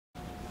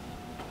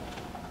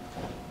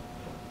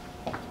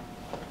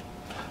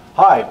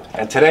Hi,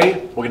 and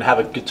today we're going to have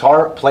a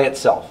guitar play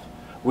itself.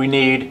 We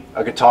need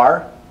a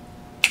guitar,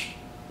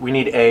 we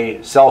need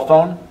a cell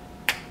phone,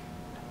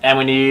 and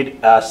we need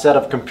a set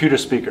of computer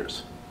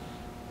speakers.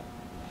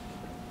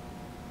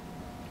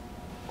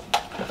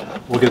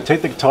 We're going to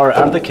take the guitar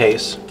out of the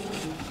case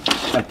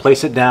and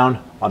place it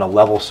down on a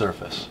level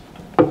surface.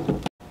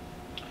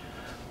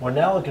 We're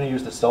now going to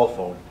use the cell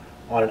phone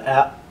on an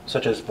app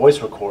such as voice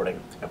recording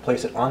and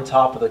place it on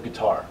top of the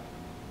guitar.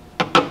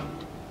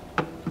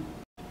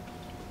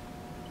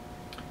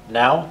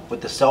 Now,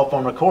 with the cell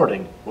phone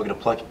recording, we're going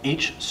to pluck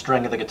each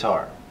string of the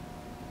guitar.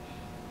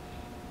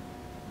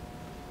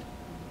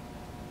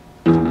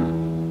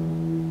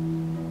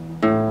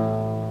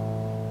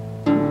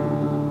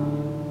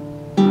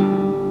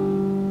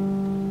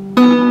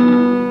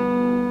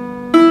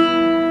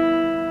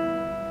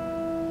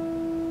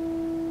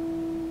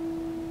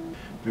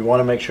 We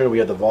want to make sure we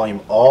have the volume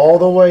all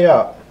the way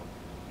up.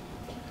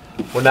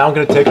 We're now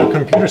going to take our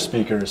computer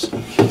speakers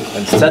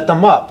and set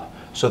them up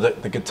so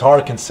that the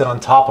guitar can sit on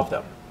top of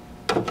them.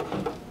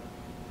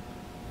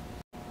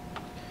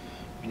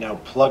 We now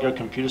plug our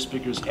computer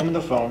speakers into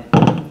the phone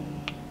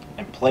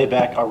and play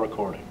back our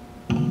recording.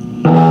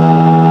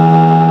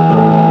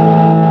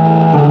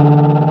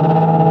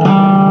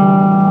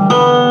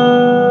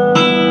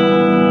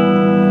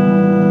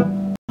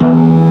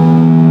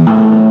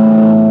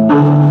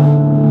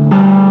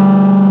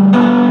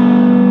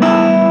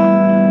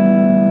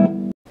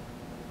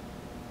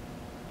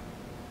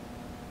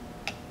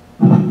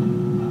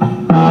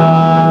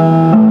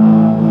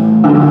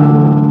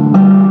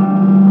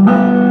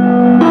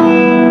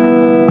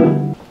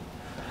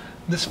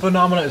 This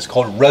phenomenon is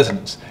called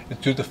resonance.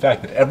 It's due to the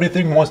fact that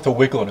everything wants to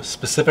wiggle at a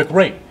specific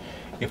rate.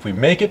 If we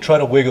make it try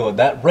to wiggle at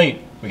that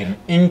rate, we get an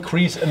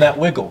increase in that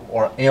wiggle,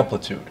 or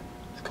amplitude.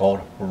 It's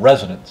called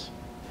resonance.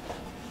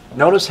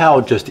 Notice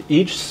how just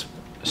each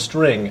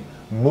string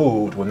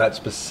moved when that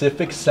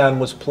specific sound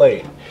was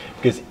played,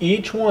 because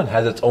each one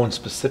has its own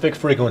specific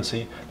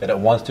frequency that it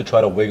wants to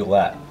try to wiggle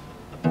at.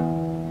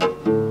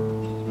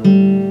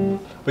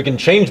 We can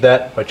change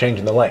that by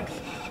changing the length.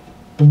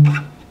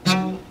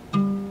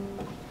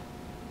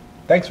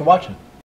 Thanks for watching.